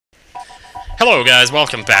Hello guys,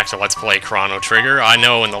 welcome back to Let's Play Chrono Trigger. I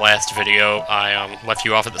know in the last video I left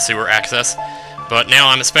you off at the sewer access, but now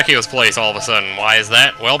I'm at Spekkio's place all of a sudden. Why is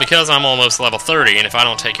that? Well, because I'm almost level 30, and if I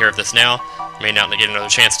don't take care of this now, I may not get another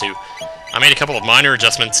chance to. I made a couple of minor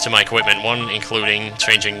adjustments to my equipment, one including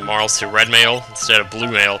changing Marls to red mail instead of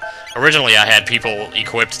blue mail. Originally I had people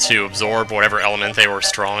equipped to absorb whatever element they were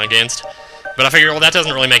strong against, but I figured, well, that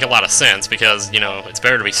doesn't really make a lot of sense, because, you know, it's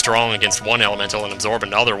better to be strong against one elemental and absorb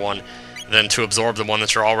another one than to absorb the one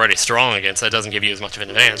that you're already strong against. That doesn't give you as much of an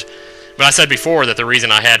advantage. But I said before that the reason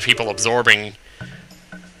I had people absorbing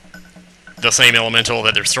the same elemental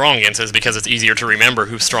that they're strong against is because it's easier to remember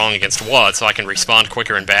who's strong against what, so I can respond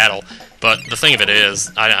quicker in battle. But the thing of it is,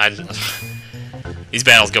 these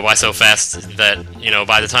battles go by so fast that, you know,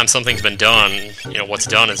 by the time something's been done, you know, what's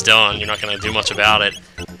done is done. You're not going to do much about it.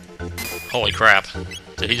 Holy crap.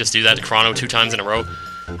 Did he just do that to Chrono 2 times in a row?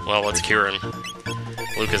 Well, let's cure him.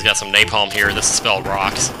 Luca's got some napalm here. This spell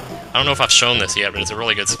rocks. I don't know if I've shown this yet, but it's a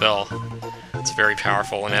really good spell. It's very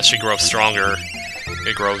powerful, and as she grows stronger,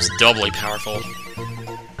 it grows doubly powerful.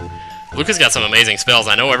 Luca's got some amazing spells.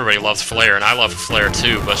 I know everybody loves Flare, and I love Flare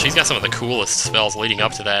too, but she's got some of the coolest spells leading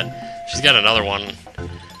up to that. She's got another one.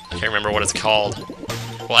 I can't remember what it's called.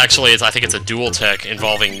 Well, actually, I think it's a dual tech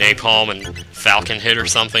involving napalm and falcon hit or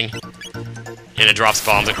something. And it drops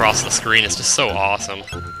bombs across the screen. It's just so awesome.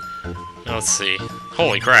 Let's see.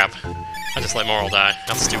 Holy crap. I just let Marl die.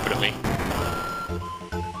 How stupid of me.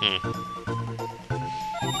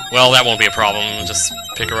 Well, that won't be a problem. Just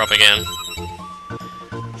pick her up again.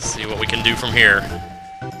 Let's see what we can do from here.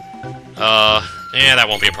 Yeah, that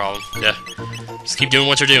won't be a problem. Yeah. Just keep doing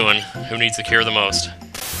what you're doing. Who needs the cure the most?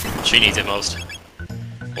 She needs it most.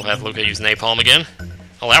 We'll have Luca use napalm again.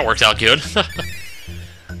 Oh, that worked out good.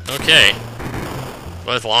 Okay.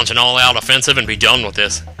 Let's launch an all-out offensive and be done with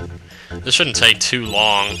this. This shouldn't take too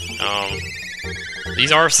long.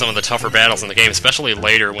 These are some of the tougher battles in the game, especially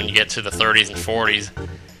later when you get to the 30s and 40s.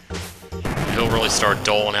 He'll really start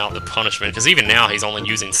doling out the punishment, because even now he's only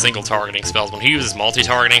using single-targeting spells. When he uses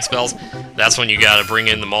multi-targeting spells, that's when you gotta bring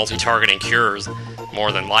in the multi-targeting cures,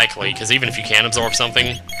 more than likely, because even if you can absorb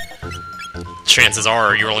something, chances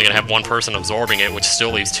are you're only gonna have one person absorbing it, which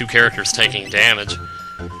still leaves two characters taking damage.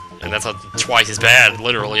 And that's twice as bad,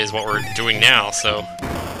 literally, as what we're doing now, so...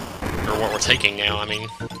 or what we're taking now, I mean.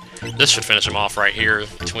 This should finish him off right here,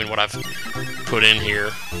 between what I've put in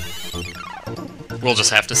here. We'll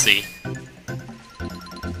just have to see.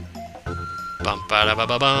 Bum ba da ba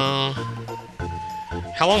ba ba.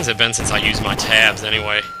 How long has it been since I used my tabs,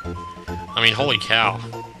 anyway? I mean, holy cow.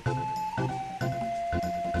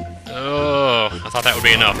 Oh, I thought that would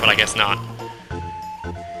be enough, but I guess not.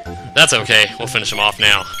 That's okay, we'll finish him off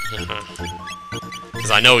now. Because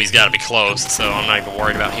I know he's got to be close, so I'm not even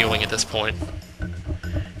worried about healing at this point.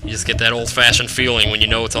 You just get that old-fashioned feeling when you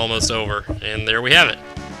know it's almost over. And there we have it.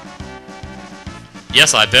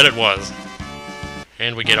 Yes, I bet it was.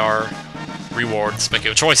 And we get our reward,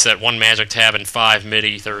 Spekkio Choice Set, 1 magic tab and 5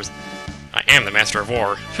 mid-ethers. I am the Master of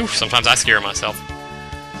War. Whew, sometimes I scare myself.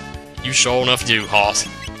 You sure enough do, Hoss.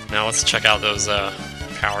 Now let's check out those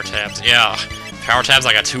power tabs. Yeah, power tabs,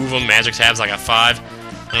 I got 2 of them. Magic tabs, I got 5.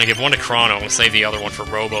 I'm going to give one to Chrono. I'm going to save the other one for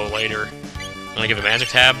Robo later. I'm going to give a magic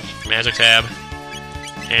tab,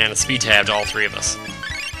 and a speed tab to all 3 of us.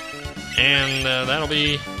 And that'll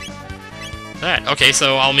be that. Okay,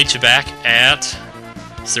 so I'll meet you back at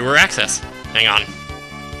sewer access. Hang on.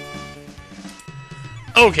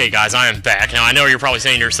 Okay, guys, I am back. Now, I know you're probably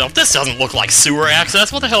saying to yourself, this doesn't look like sewer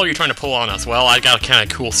access. What the hell are you trying to pull on us? Well, I got a kind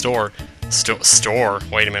of cool store. Store?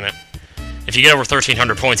 Wait a minute. If you get over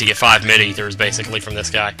 1,300 points, you get 5 mid-ethers, basically, from this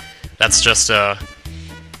guy. That's just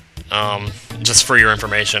for your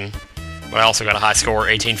information. But I also got a high score,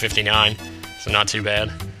 1859, so not too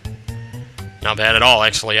bad. Not bad at all,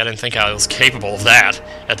 actually. I didn't think I was capable of that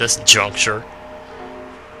at this juncture.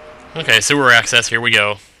 Okay, sewer access, here we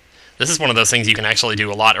go. This is one of those things you can actually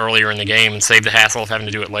do a lot earlier in the game and save the hassle of having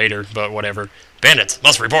to do it later, but whatever. Bandits,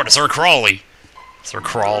 must report to Sir Crawley. Sir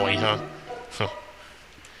Crawley, huh?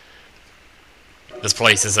 This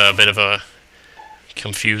place is a bit of a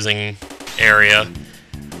confusing area.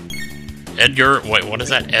 Edgar, wait, what is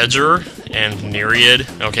that? Edger and Nereid?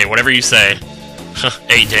 Okay, whatever you say.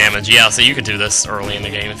 8 damage. Yeah, so you could do this early in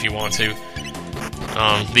the game if you want to.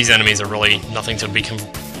 These enemies are really nothing to be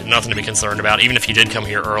concerned about. Even if you did come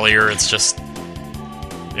here earlier, it's just,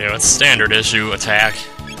 you know, it's standard issue attack.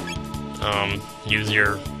 Use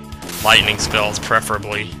your lightning spells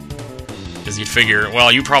preferably. Because you'd figure,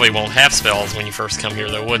 well, you probably won't have spells when you first come here,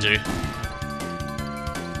 though, would you?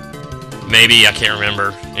 Maybe, I can't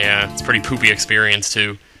remember. Yeah, it's a pretty poopy experience,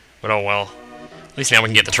 too. But oh well. At least now we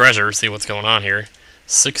can get the treasure, see what's going on here.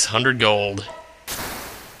 600 gold.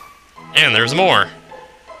 And there's more.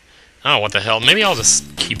 Oh, what the hell. Maybe I'll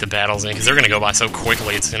just keep the battles in, because they're going to go by so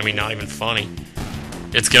quickly, it's going to be not even funny.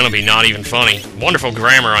 It's going to be not even funny. Wonderful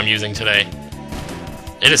grammar I'm using today.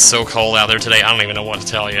 It is so cold out there today, I don't even know what to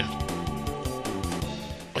tell you.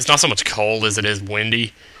 It's not so much cold as it is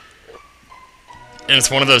windy. And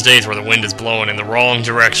it's one of those days where the wind is blowing in the wrong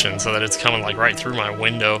direction, so that it's coming like right through my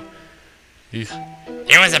window.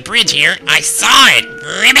 There was a bridge here. I saw it,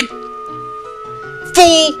 Ribbit!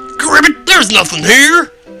 Fool! Ribbit, there's nothing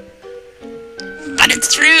here! But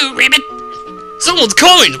it's true, Ribbit! Someone's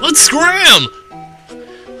coming! Let's scram!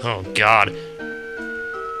 Oh, God.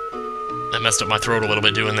 That messed up my throat a little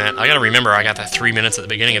bit doing that. I gotta remember I got that 3 minutes at the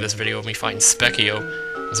beginning of this video of me fighting Spekkio.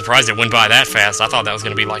 I'm surprised it went by that fast. I thought that was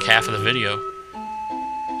gonna be like half of the video.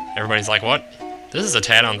 Everybody's like, what? This is a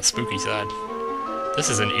tad on the spooky side. This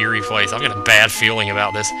is an eerie place. I've got a bad feeling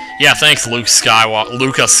about this. Yeah, thanks, Luka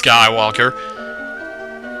Skywalker.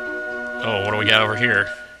 Oh, what do we got over here?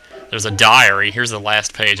 There's a diary. Here's the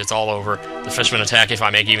last page. It's all over. The fishermen attack if I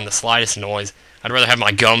make even the slightest noise. I'd rather have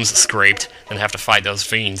my gums scraped than have to fight those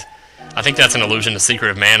fiends. I think that's an allusion to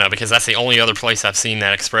Secret of Mana, because that's the only other place I've seen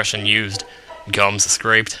that expression used. Gums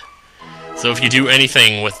scraped. So if you do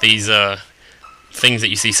anything with these things that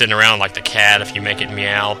you see sitting around, like the cat, if you make it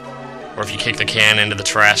meow, or if you kick the can into the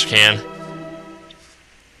trash can,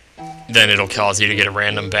 then it'll cause you to get a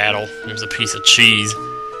random battle. There's a piece of cheese.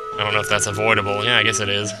 I don't know if that's avoidable. Yeah, I guess it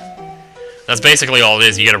is. That's basically all it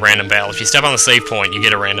is. You get a random battle. If you step on the save point, you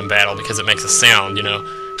get a random battle because it makes a sound, you know.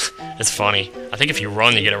 It's funny. I think if you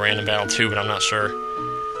run, you get a random battle too, but I'm not sure.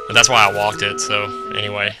 But that's why I walked it, so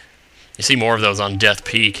anyway. You see more of those on Death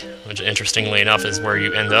Peak, which interestingly enough is where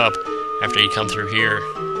you end up after you come through here.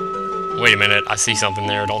 Wait a minute, I see something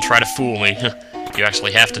there. Don't try to fool me. You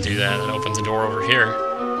actually have to do that. It opens a door over here.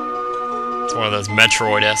 It's one of those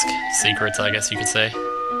Metroid-esque secrets, I guess you could say.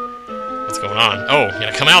 What's going on? Oh, you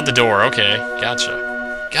gotta come out the door. Okay,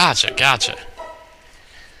 gotcha. Gotcha.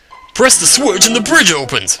 Press the switch and the bridge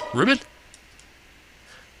opens! Ribbit?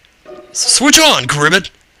 Switch on, Gribbit!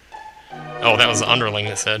 Oh, that was the underling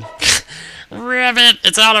that said. Ribbit,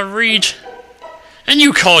 it's out of reach! And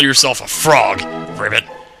you call yourself a frog, Ribbit!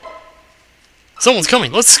 Someone's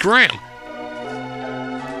coming, let's scram!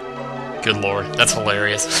 Good lord, that's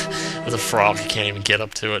hilarious. There's a frog, you can't even get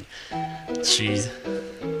up to it. Jeez.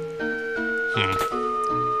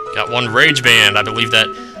 Got one rage band, I believe that,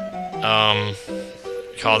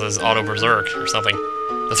 causes auto berserk or something.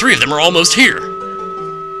 The three of them are almost here!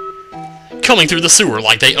 Coming through the sewer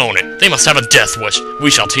like they own it. They must have a death wish.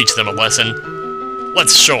 We shall teach them a lesson.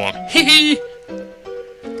 Let's show them. Hee hee!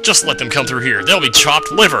 Just let them come through here. They'll be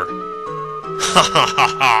chopped liver. Ha ha ha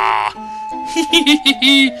ha! Hee hee hee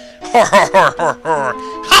hee! Har har har har har!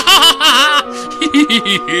 Ha ha ha ha! Hee hee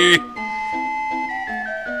hee hee!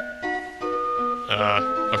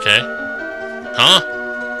 Okay. Huh?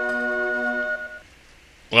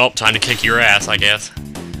 Well, time to kick your ass, I guess.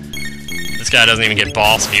 This guy doesn't even get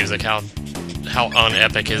boss music. How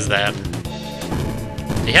unepic is that?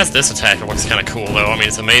 He has this attack that looks kind of cool, though. I mean,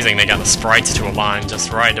 it's amazing they got the sprites to align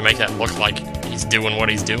just right to make that look like he's doing what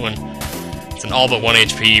he's doing. It's an all but 1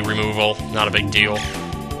 HP removal. Not a big deal.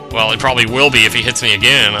 Well, it probably will be if he hits me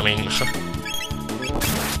again. I mean...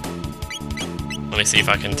 Let me see if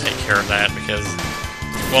I can take care of that, because...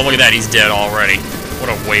 Well, look at that. He's dead already. What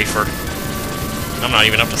a wafer. I'm not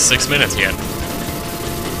even up to 6 minutes yet.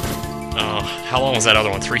 How long was that other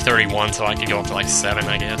one? 3:31, so I could go up to like 7,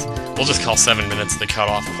 I guess. We'll just call 7 minutes the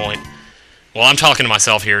cutoff point. Well, I'm talking to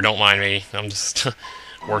myself here, don't mind me. I'm just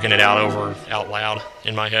working it out loud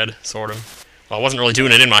in my head, sort of. Well, I wasn't really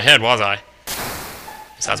doing it in my head, was I?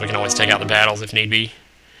 Besides, we can always take out the battles if need be.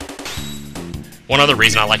 One other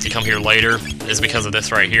reason I like to come here later is because of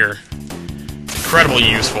this right here. It's incredibly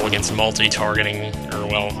useful against multi-targeting, or,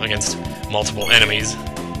 well, against multiple enemies.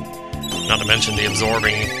 Not to mention the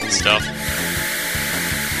absorbing stuff.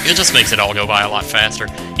 It just makes it all go by a lot faster.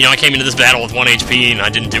 You know, I came into this battle with 1 HP and I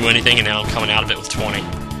didn't do anything, and now I'm coming out of it with 20.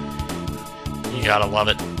 You gotta love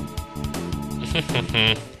it.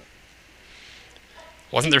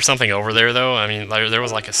 Wasn't there something over there, though? I mean, there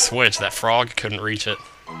was like a switch. That frog couldn't reach it.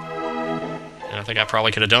 And I think I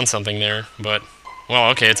probably could have done something there, but... Well,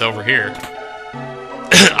 okay, it's over here.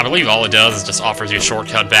 I believe all it does is just offers you a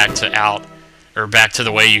shortcut back to out, or back to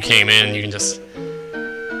the way you came in. You can just...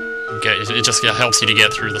 It just helps you to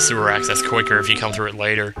get through the sewer access quicker if you come through it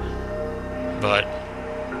later. But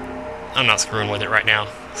I'm not screwing with it right now.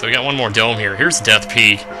 So we got one more dome here. Here's Death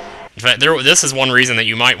Peak. In fact, this is one reason that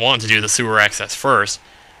you might want to do the sewer access first.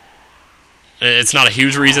 It's not a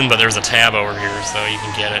huge reason, but there's a tab over here, so you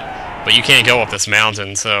can get it. But you can't go up this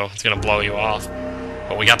mountain, so it's going to blow you off.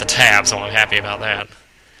 But we got the tab, so I'm happy about that.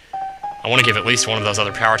 I want to give at least one of those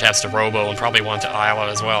other power tabs to Robo, and probably one to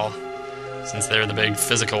Isla as well, since they're the big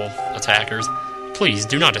physical attackers. Please,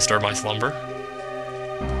 do not disturb my slumber.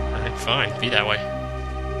 Alright, fine, be that way.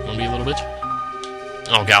 Wanna be a little bitch?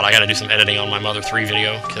 Oh god, I gotta do some editing on my Mother 3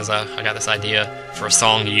 video, because I got this idea for a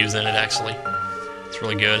song to use in it, actually. It's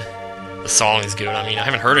really good. The song is good. I mean, I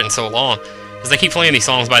haven't heard it in so long, because they keep playing these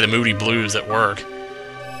songs by the Moody Blues at work.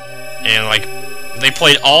 And, like, they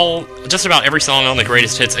played just about every song on the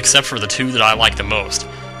Greatest Hits, except for the two that I like the most,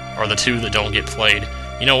 or the two that don't get played.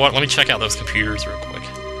 You know what, let me check out those computers real quick.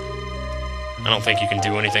 I don't think you can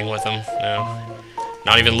do anything with them, no.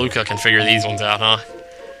 Not even Luca can figure these ones out, huh?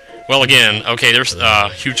 Well, again, okay, there's a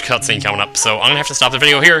huge cutscene coming up, so I'm gonna have to stop the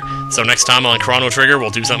video here. So next time on Chrono Trigger,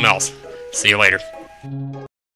 we'll do something else. See you later.